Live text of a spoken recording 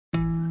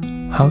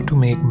How to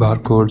make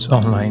barcodes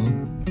online.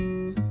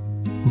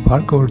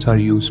 Barcodes are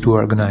used to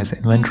organize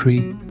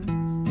inventory,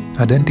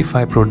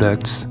 identify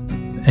products,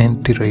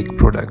 and track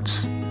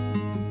products.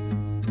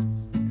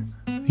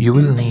 You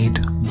will need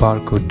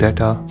barcode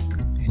data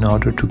in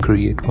order to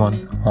create one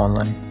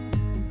online.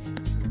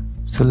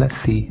 So let's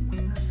see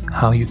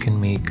how you can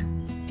make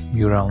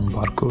your own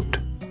barcode.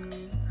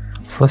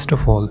 First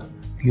of all,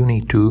 you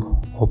need to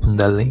open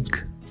the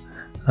link.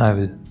 I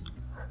will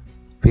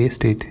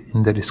paste it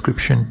in the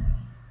description.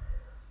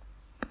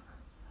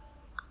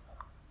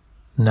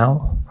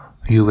 Now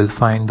you will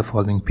find the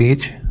following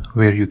page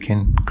where you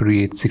can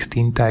create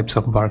 16 types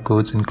of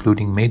barcodes,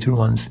 including major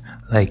ones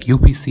like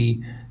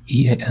UPC,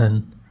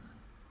 EAN,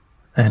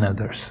 and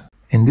others.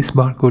 In this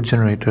barcode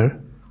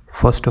generator,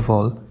 first of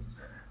all,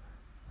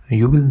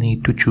 you will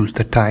need to choose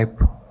the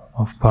type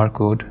of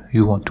barcode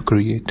you want to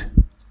create.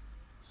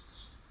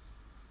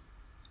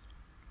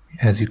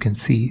 As you can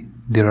see,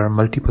 there are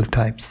multiple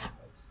types,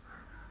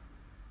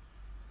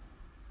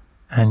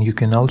 and you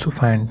can also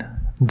find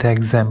the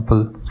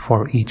example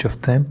for each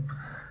of them.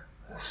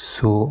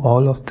 So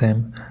all of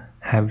them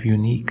have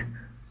unique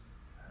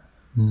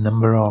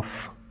number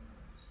of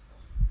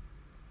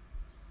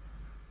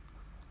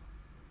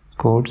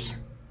codes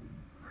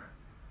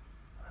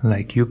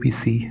like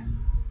UPC.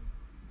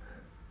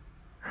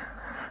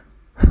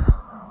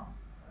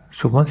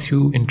 So once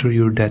you enter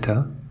your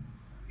data,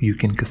 you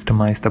can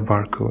customize the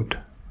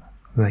barcode.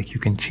 Like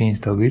you can change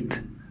the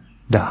width,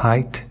 the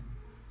height,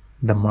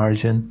 the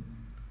margin,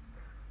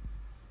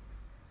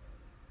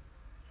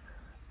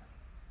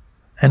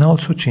 and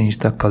also change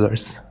the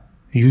colors.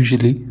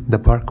 Usually the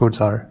barcodes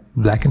are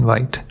black and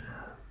white,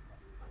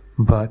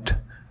 but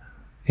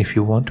if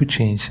you want to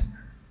change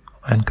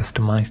and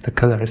customize the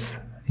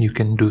colors, you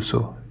can do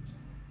so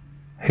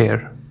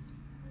here.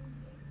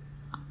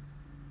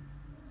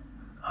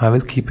 I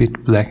will keep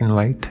it black and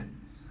white.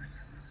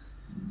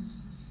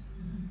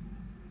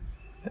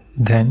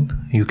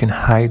 Then you can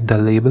hide the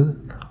label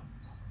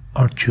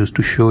or choose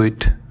to show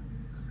it.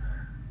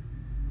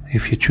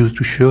 If you choose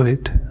to show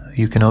it,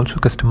 you can also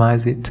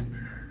customize it.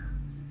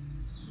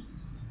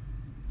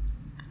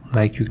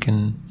 Like you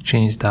can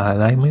change the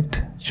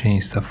alignment,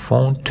 change the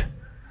font,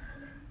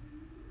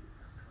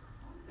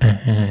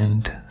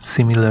 and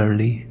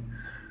similarly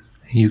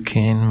you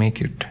can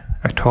make it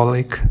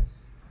italic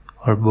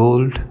or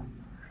bold.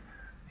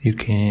 You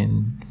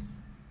can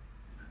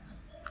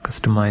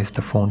customize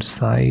the font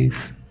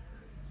size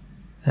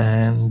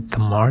and the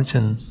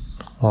margin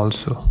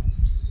also.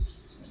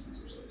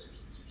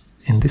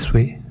 In this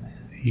way,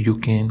 you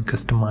can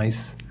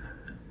customize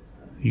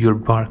your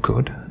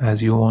barcode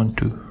as you want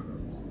to.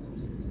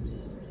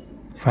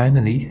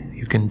 Finally,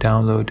 you can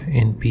download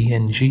in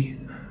PNG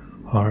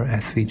or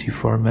SVG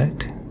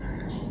format.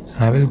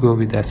 I will go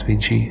with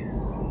SVG.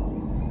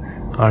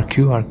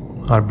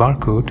 Our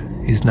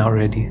barcode is now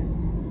ready.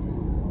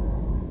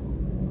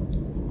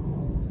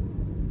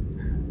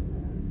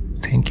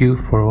 Thank you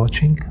for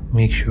watching.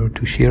 Make sure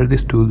to share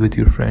this tool with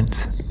your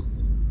friends.